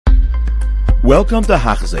Welcome to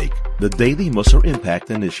Hachzik, the Daily Musar Impact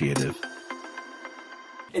Initiative.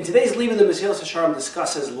 In today's Leave the Mesilas Yesharim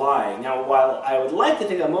discusses lying. Now, while I would like to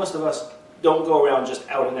think that most of us don't go around just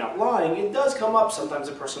out and out lying, it does come up. Sometimes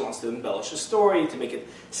a person wants to embellish a story to make it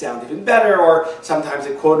sound even better, or sometimes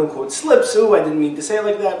it quote unquote slips. I didn't mean to say it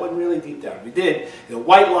like that, when really deep down we did.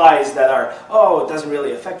 White lies that are, it doesn't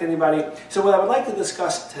really affect anybody. So what I would like to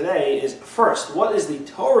discuss today is, first, what is the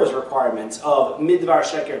Torah's requirements of midvar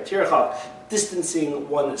sheker tirchak, distancing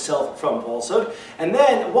oneself from falsehood, and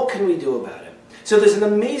then what can we do about it? So there's an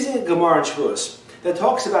amazing Gemara in Shavuos that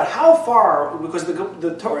talks about how far, because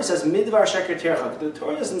the Torah says midvar sheker tirchak. The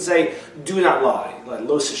Torah doesn't say do not lie, like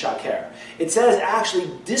lo shaker. It says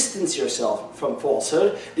actually distance yourself from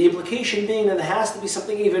falsehood. The implication being that it has to be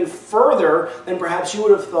something even further than perhaps you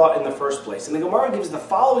would have thought in the first place. And the Gemara gives the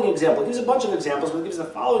following example. It gives a bunch of examples, but it gives the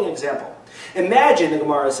following example. Imagine, the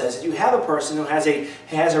Gemara says, that you have a person who has a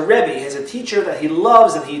Rebbe, has a teacher that he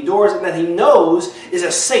loves, that he adores, and that he knows is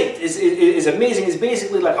a saint, is amazing, is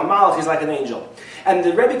basically like a malach, he's like an angel. And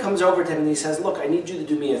the Rebbe comes over to him and he says, look, I need you to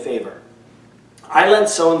do me a favor. I lent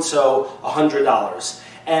so-and-so $100,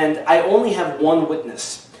 and I only have one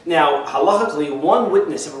witness. Now, halachically, one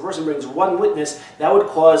witness, if a person brings one witness, that would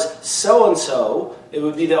cause so-and-so,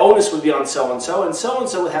 the onus would be on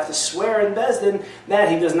so-and-so would have to swear in Bezdin that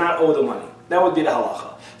he does not owe the money. That would be the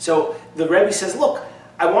halacha. So the Rebbe says, look,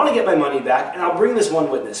 I want to get my money back, and I'll bring this one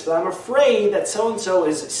witness, but I'm afraid that so-and-so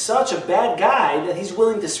is such a bad guy that he's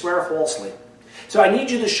willing to swear falsely. So I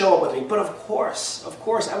need you to show up with me. But of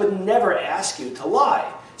course, I would never ask you to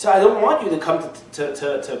lie. So I don't want you to come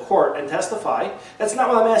to court and testify. That's not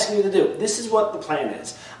what I'm asking you to do. This is what the plan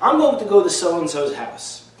is. I'm going to go to so-and-so's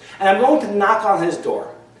house, and I'm going to knock on his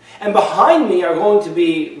door. And behind me are going to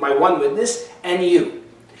be my one witness and you.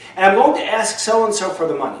 And I'm going to ask so-and-so for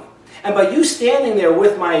the money. And by you standing there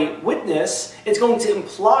with my witness, it's going to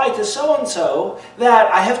imply to so-and-so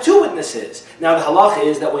that I have two witnesses. Now the halacha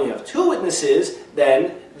is that when you have two witnesses,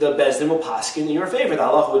 then the Bezdin will paskin in your favor. The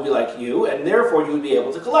halacha would be like you, and therefore you would be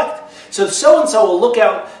able to collect. So so-and-so will look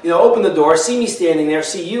out, open the door, see me standing there,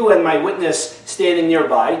 see you and my witness standing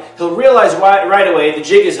nearby. He'll realize right away the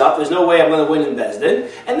jig is up, there's no way I'm going to win in Bezdin,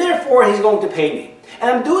 and therefore he's going to pay me. And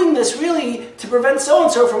I'm doing this really to prevent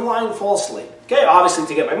so-and-so from lying falsely. Okay, obviously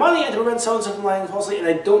to get my money and to prevent so-and-so from lying falsely, and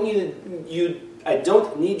I don't need you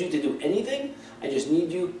to do anything, I just need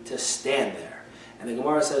you to stand there. And the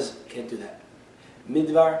Gemara says, can't do that.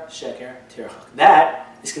 Midvar sheker tirchak.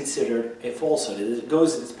 That is considered a falsehood.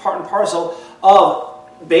 It's part and parcel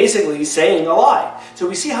of basically saying a lie. So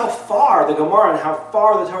we see how far the Gemara and how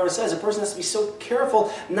far the Torah says a person has to be so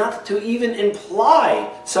careful not to even imply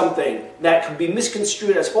something that could be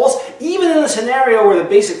misconstrued as false, even in a scenario where the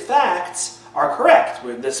basic facts are correct,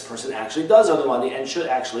 where this person actually does owe the money and should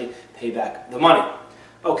actually pay back the money.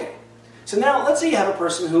 Okay, so now let's say you have a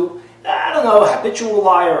person who, habitual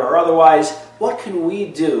liar or otherwise. What can we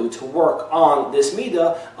do to work on this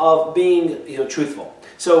midah of being truthful?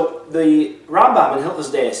 So the Rambam in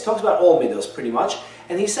Hilchos Deis talks about all midos pretty much,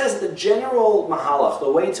 and he says the general mahalach,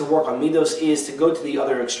 the way to work on midos is to go to the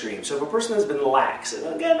other extreme. So if a person has been lax, and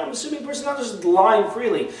again, I'm assuming a person not just lying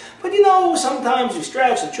freely, but sometimes you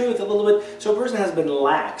stretch the truth a little bit. So a person has been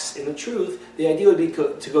lax in the truth, the idea would be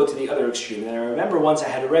to go to the other extreme. And I remember once I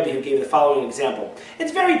had a Rebbe who gave the following example.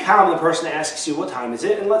 It's very common the person asks you, what time is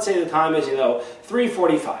it? And let's say the time is,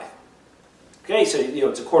 3:45. Okay, so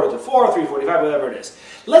it's a quarter to 4, 3:45, whatever it is.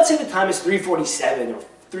 Let's say the time is 3:47 or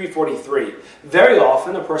 3:43. Very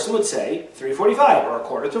often a person would say 3:45 or a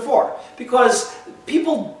quarter to 4, because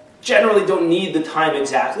people generally don't need the time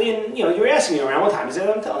exactly, and you're asking me around, what time is it?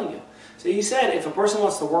 I'm telling you. So he said, if a person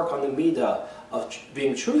wants to work on the midah of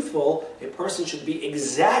being truthful, a person should be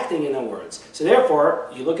exacting in the words. So therefore,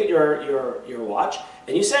 you look at your watch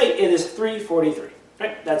and you say it is 3:43.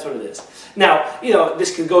 Right? That's what it is. Now,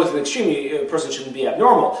 this could go to an extreme. A person shouldn't be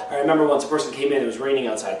abnormal. I remember once a person came in, it was raining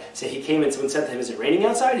outside. So he came in, someone said to him, is it raining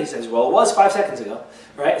outside? He says, well, it was 5 seconds ago.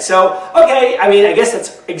 Right? So, okay, I guess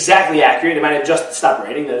that's exactly accurate. It might have just stopped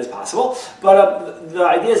raining, that is possible. But the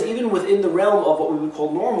idea is, even within the realm of what we would call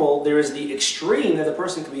normal, there is the extreme that the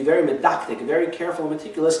person can be very medactic, very careful and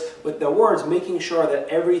meticulous with their words, making sure that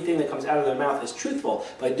everything that comes out of their mouth is truthful.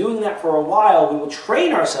 By doing that for a while, we will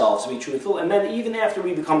train ourselves to be truthful, and then even after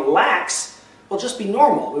we become lax, we'll just be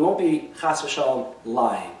normal. We won't be chas v'shalom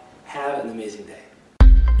lying. Have an amazing day.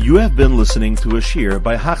 You have been listening to a shir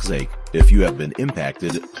by Hachzik. If you have been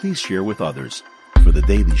impacted, please share with others. For the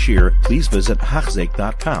daily shir, please visit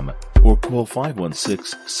Hachzik.com or call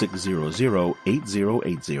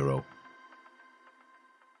 516-600-8080.